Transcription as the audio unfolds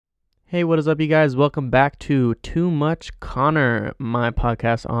Hey, what is up, you guys? Welcome back to Too Much Connor, my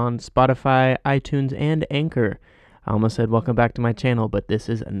podcast on Spotify, iTunes, and Anchor. I almost said welcome back to my channel, but this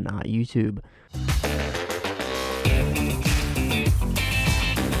is not YouTube.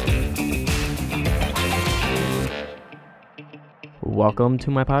 Welcome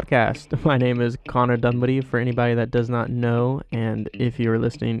to my podcast. My name is Connor Dunwoody, for anybody that does not know, and if you're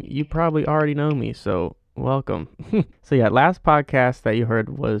listening, you probably already know me, so welcome. So yeah, last podcast that you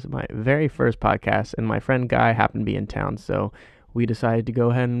heard was my very first podcast, and my friend Guy happened to be in town, so we decided to go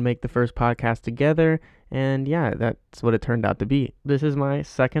ahead and make the first podcast together, and yeah, that's what it turned out to be. This is my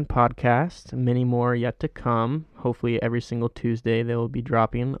second podcast, many more yet to come. Hopefully every single Tuesday they will be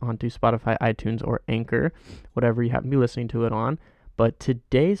dropping onto Spotify, iTunes, or Anchor, whatever you happen to be listening to it on. But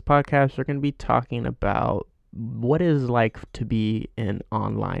today's podcast, we're going to be talking about what it is like to be in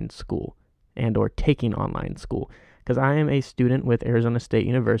online school and or taking online school, because I am a student with Arizona State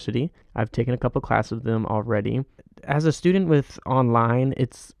University. I've taken a couple classes with them already. As a student with online,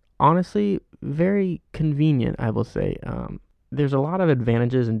 it's honestly very convenient, I will say. There's a lot of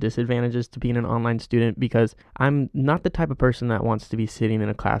advantages and disadvantages to being an online student, because I'm not the type of person that wants to be sitting in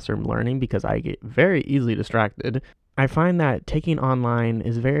a classroom learning, because I get very easily distracted. I find that taking online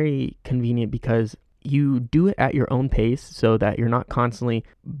is very convenient because you do it at your own pace, so that you're not constantly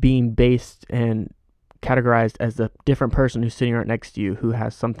being based and categorized as a different person who's sitting right next to you who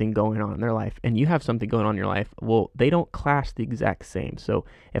has something going on in their life, and you have something going on in your life. Well, they don't clash the exact same. So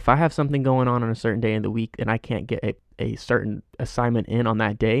if I have something going on a certain day in the week and I can't get a certain assignment in on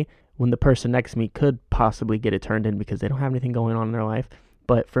that day, when the person next to me could possibly get it turned in because they don't have anything going on in their life.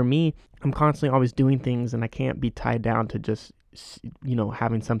 But for me, I'm constantly always doing things, and I can't be tied down to just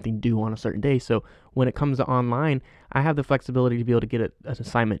having something due on a certain day. So when it comes to online, I have the flexibility to be able to get an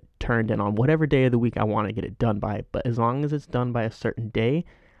assignment turned in on whatever day of the week I want to get it done by. But as long as it's done by a certain day,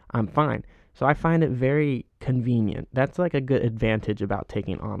 I'm fine. So I find it very convenient. That's like a good advantage about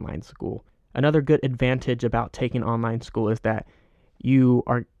taking online school. Another good advantage about taking online school is that you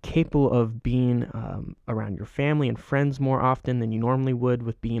are capable of being around your family and friends more often than you normally would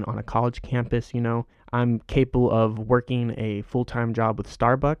with being on a college campus. I'm capable of working a full-time job with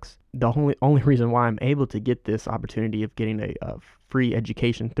Starbucks. The only reason why I'm able to get this opportunity of getting a free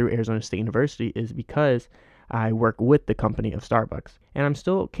education through Arizona State University is because I work with the company of Starbucks. And I'm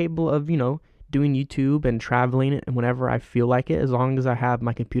still capable of, doing YouTube and traveling, and whenever I feel like it, as long as I have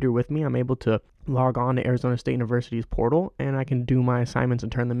my computer with me, I'm able to log on to Arizona State University's portal, and I can do my assignments and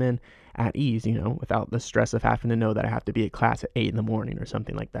turn them in at ease, without the stress of having to know that I have to be at class at 8 in the morning or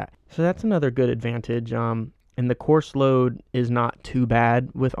something like that. So that's another good advantage. And the course load is not too bad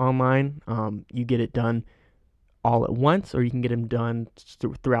with online. You get it done all at once, or you can get them done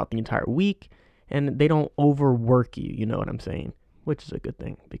throughout the entire week, and they don't overwork you, you know what I'm saying? Which is a good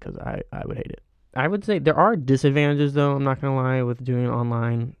thing, because I would hate it. I would say there are disadvantages, though, I'm not going to lie, with doing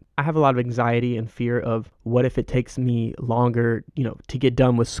online. I have a lot of anxiety and fear of what if it takes me longer, to get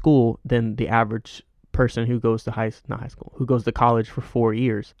done with school than the average person who goes to who goes to college for 4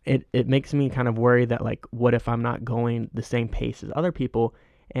 years. It makes me kind of worry that, like, what if I'm not going the same pace as other people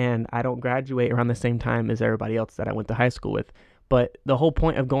and I don't graduate around the same time as everybody else that I went to high school with. But the whole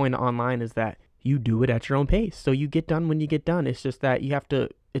point of going to online is that you do it at your own pace. So you get done when you get done. It's just that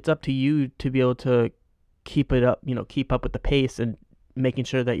it's up to you to be able to keep up with the pace and making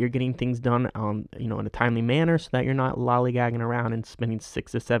sure that you're getting things done on, in a timely manner, so that you're not lollygagging around and spending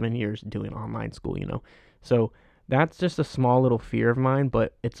 6 to 7 years doing online school, So that's just a small little fear of mine,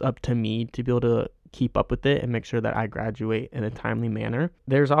 but it's up to me to be able to keep up with it and make sure that I graduate in a timely manner.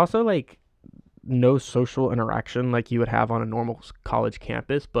 There's also no social interaction like you would have on a normal college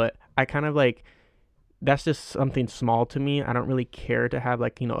campus, but I kind of that's just something small to me. I don't really care to have a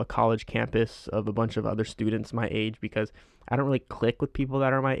college campus of a bunch of other students my age, because I don't really click with people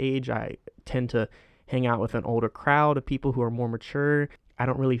that are my age. I tend to hang out with an older crowd of people who are more mature. I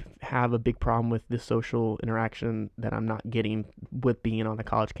don't really have a big problem with the social interaction that I'm not getting with being on a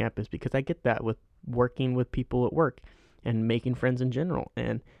college campus, because I get that with working with people at work and making friends in general,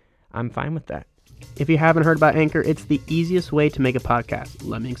 and I'm fine with that. If you haven't heard about Anchor, it's the easiest way to make a podcast.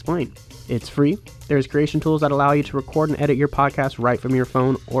 Let me explain. It's free. There's creation tools that allow you to record and edit your podcast right from your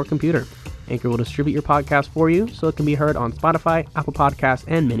phone or computer. Anchor will distribute your podcast for you, so it can be heard on Spotify, Apple Podcasts,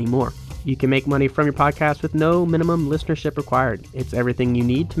 and many more. You can make money from your podcast with no minimum listenership required. It's everything you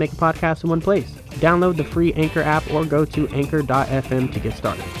need to make a podcast in one place. Download the free Anchor app or go to anchor.fm to get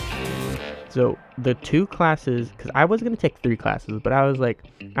started. So the 2 classes, because I was going to take 3 classes, but I was like,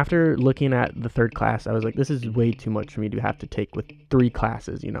 after looking at the 3rd class, I was like, this is way too much for me to have to take with 3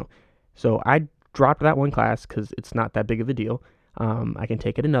 classes, So I dropped that one class because it's not that big of a deal. I can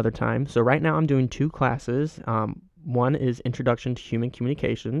take it another time. So right now I'm doing 2 classes. One is Introduction to Human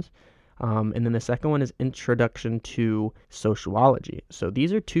Communications, and then the second one is Introduction to Sociology. So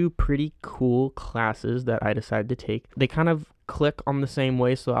these are 2 pretty cool classes that I decided to take. They kind of click on the same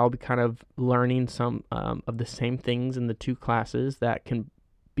way, so I'll be kind of learning some of the same things in the 2 classes that can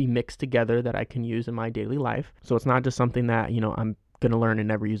be mixed together that I can use in my daily life. So it's not just something that, I'm going to learn and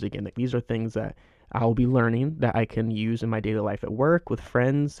never use again. Like, these are things that I'll be learning that I can use in my daily life at work, with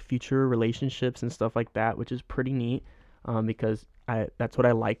friends, future relationships, and stuff like that, which is pretty neat, because that's what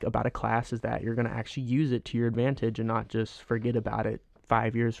I like about a class, is that you're going to actually use it to your advantage and not just forget about it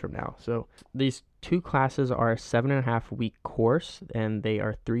 5 years from now. So these 2 classes are a 7.5-week course, and they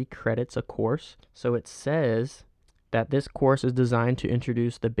are 3 credits a course. So it says that this course is designed to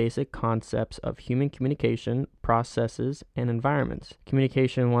introduce the basic concepts of human communication, processes, and environments.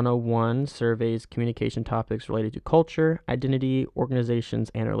 Communication 101 surveys communication topics related to culture, identity, organizations,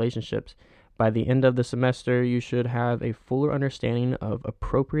 and relationships. By the end of the semester, you should have a fuller understanding of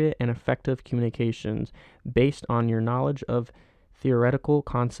appropriate and effective communications based on your knowledge of theoretical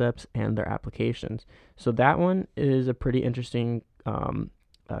concepts and their applications. So that one is a pretty interesting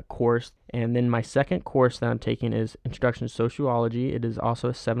course. And then my second course that I'm taking is Introduction to Sociology. It is also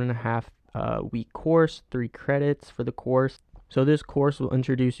a 7.5-week course, 3 credits for the course. So this course will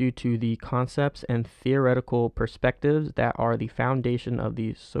introduce you to the concepts and theoretical perspectives that are the foundation of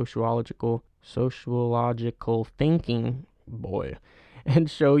the sociological thinking, and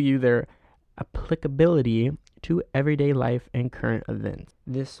show you their applicability to everyday life and current events.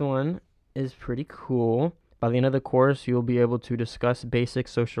 This one is pretty cool. By the end of the course, you'll be able to discuss basic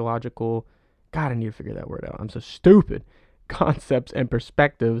sociological, God, I need to figure that word out. I'm so stupid. Concepts and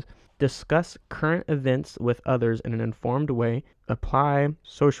perspectives, discuss current events with others in an informed way, apply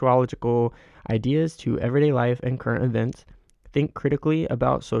sociological ideas to everyday life and current events, think critically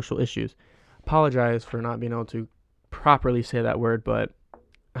about social issues. Apologize for not being able to properly say that word, but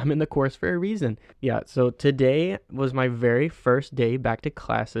I'm in the course for a reason. Yeah, so today was my very first day back to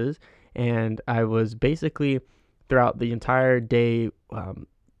classes, and I was basically throughout the entire day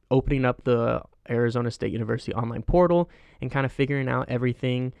opening up the Arizona State University online portal and kind of figuring out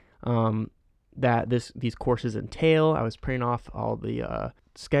everything that these courses entail. I was printing off all the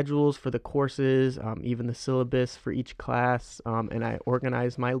schedules for the courses, even the syllabus for each class, and I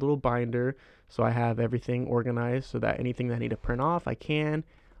organized my little binder so I have everything organized so that anything that I need to print off, I can.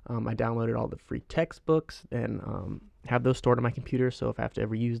 I downloaded all the free textbooks and have those stored on my computer, so if I have to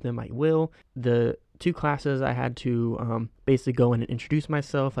ever use them, I will. The 2 classes, I had to basically go in and introduce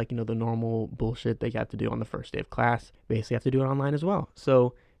myself, like, the normal bullshit that you have to do on the first day of class. Basically have to do it online as well.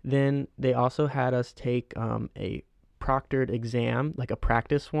 So then they also had us take a proctored exam, like a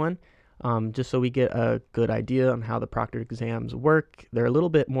practice one, just so we get a good idea on how the proctored exams work. They're a little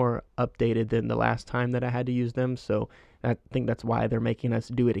bit more updated than the last time that I had to use them, so I think that's why they're making us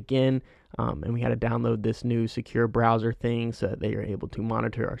do it again. And we had to download this new secure browser thing so that they are able to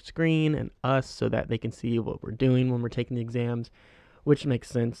monitor our screen and us so that they can see what we're doing when we're taking the exams, which makes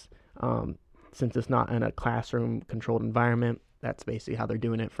sense since it's not in a classroom controlled environment. That's basically how they're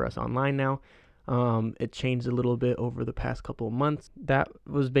doing it for us online now. It changed a little bit over the past couple of months. That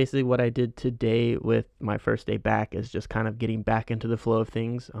was basically what I did today with my first day back, is just kind of getting back into the flow of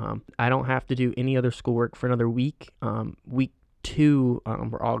things. I don't have to do any other schoolwork for another week. Week 2,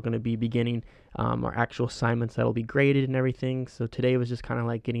 we're all going to be beginning our actual assignments that'll be graded and everything. So today was just kind of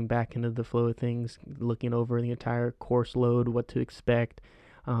like getting back into the flow of things, looking over the entire course load, what to expect,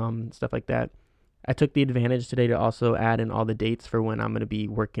 stuff like that. I took the advantage today to also add in all the dates for when I'm going to be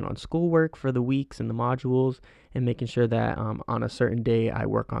working on schoolwork for the weeks and the modules, and making sure that on a certain day I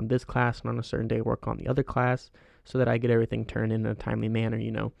work on this class and on a certain day I work on the other class, so that I get everything turned in a timely manner,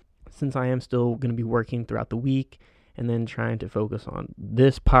 since I am still going to be working throughout the week and then trying to focus on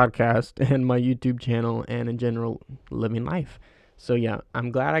this podcast and my YouTube channel and in general living life. So yeah, I'm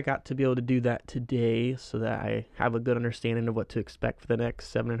glad I got to be able to do that today so that I have a good understanding of what to expect for the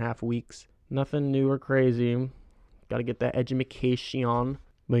next 7.5 weeks. Nothing new or crazy. Got to get that education.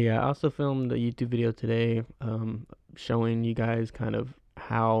 But yeah, I also filmed a YouTube video today showing you guys kind of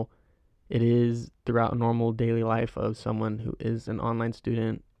how it is throughout a normal daily life of someone who is an online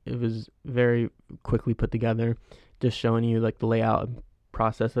student. It was very quickly put together, just showing you like the layout and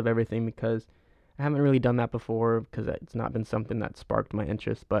process of everything, because I haven't really done that before because it's not been something that sparked my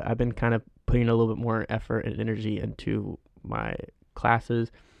interest, but I've been kind of putting a little bit more effort and energy into my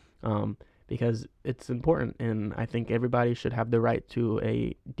classes. because it's important, and I think everybody should have the right to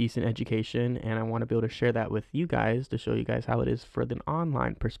a decent education, and I want to be able to share that with you guys to show you guys how it is for an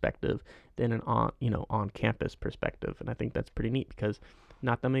online perspective than an on campus perspective. And I think that's pretty neat because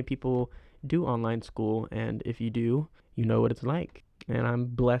not that many people do online school, and if you do, you know what it's like. And I'm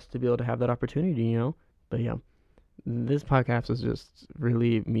blessed to be able to have that opportunity. But yeah, this podcast is just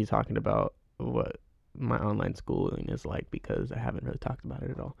really me talking about what my online schooling is like because I haven't really talked about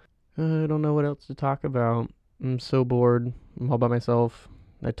it at all. I don't know what else to talk about. I'm so bored. I'm all by myself.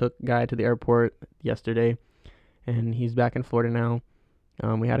 I took Guy to the airport yesterday, and he's back in Florida now.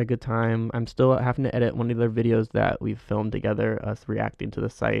 We had a good time. I'm still having to edit one of the videos that we've filmed together, us reacting to the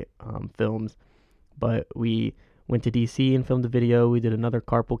site films. But we went to DC and filmed a video. We did another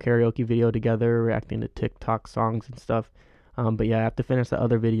carpool karaoke video together, reacting to TikTok songs and stuff. But yeah, I have to finish the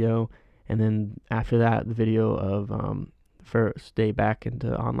other video. And then after that, the video of first day back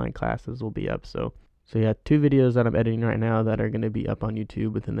into online classes will be up. So yeah, 2 videos that I'm editing right now that are going to be up on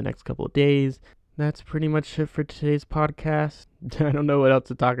YouTube within the next couple of days. That's pretty much it for today's podcast. I don't know what else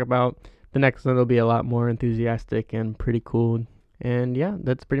to talk about. The next one will be a lot more enthusiastic and pretty cool. And yeah,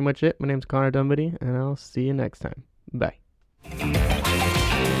 that's pretty much it. My name's Connor Dunbody, and I'll see you next time. Bye.